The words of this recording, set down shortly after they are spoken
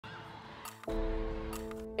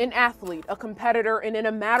An athlete, a competitor, and in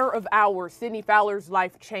a matter of hours, Sydney Fowler's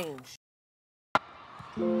life changed.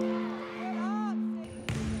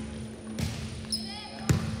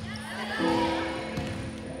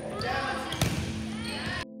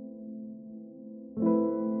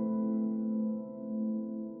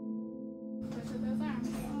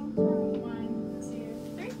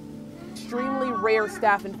 Extremely rare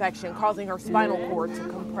staph infection causing her spinal cord to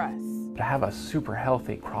compress. To have a super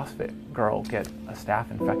healthy CrossFit girl get a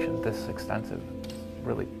staph infection this extensive is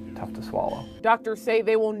really tough to swallow. Doctors say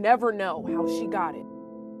they will never know how she got it.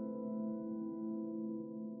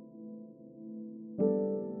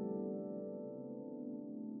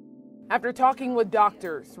 After talking with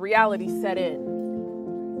doctors, reality set in.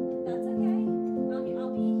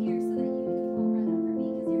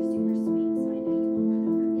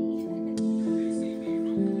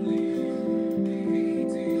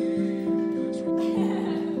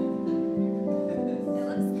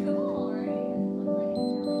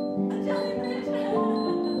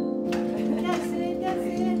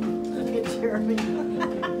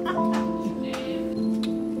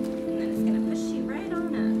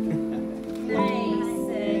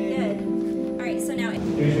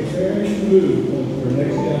 Move on to her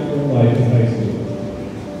next chapter of life in high school.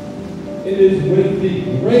 It is with the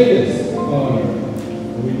greatest honor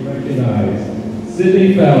that we recognize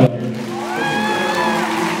Sydney Fowler.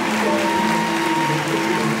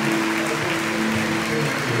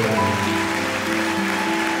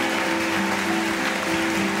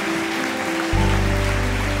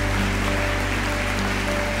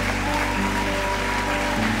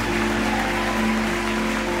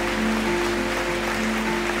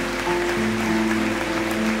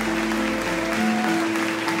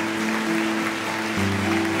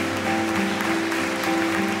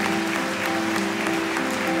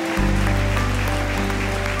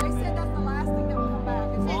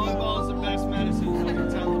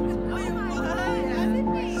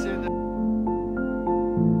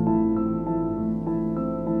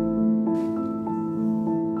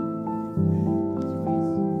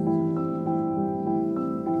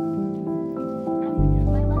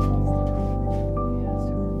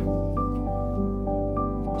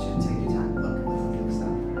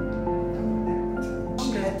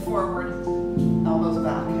 Forward, elbows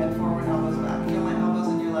back, head forward, elbows back. Feel my elbows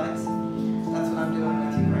in your legs. That's what I'm doing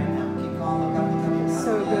with you right now. Keep going, look up, look up, look up.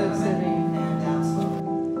 So good, Sydney. And down slowly.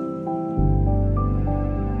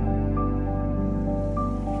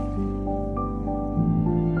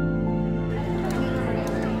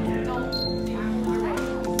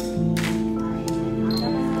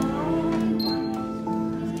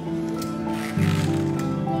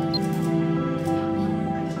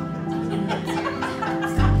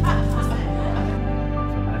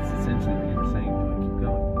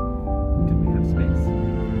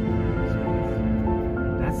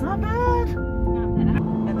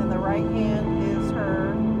 And then the right hand is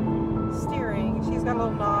her steering. She's got a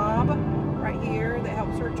little knob right here that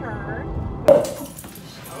helps her turn.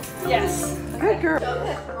 Yes. Good girl.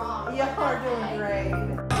 Y'all are doing great.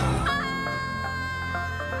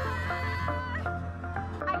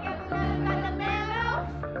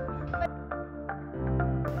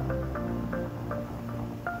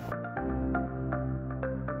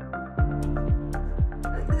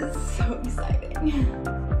 This is so exciting.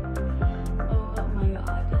 Oh my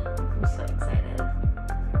god, I'm so excited.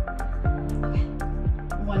 Okay,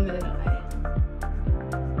 1 minute away.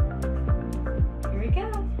 Here we go.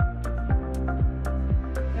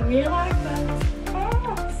 And we are live, guys.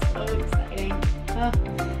 Oh, so exciting. Oh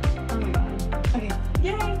my god. Okay,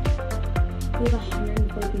 yay! We have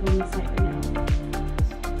 140 people on the site right now.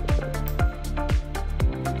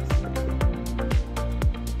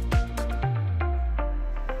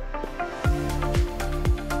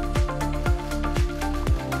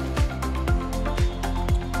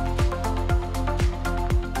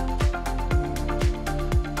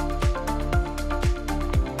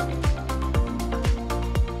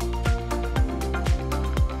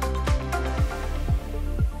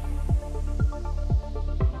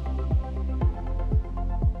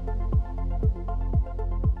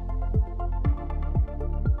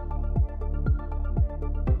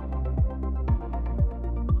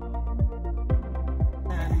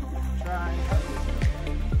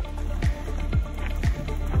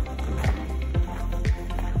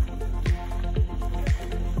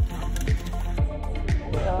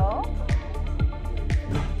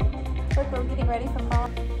 We're getting ready for fall.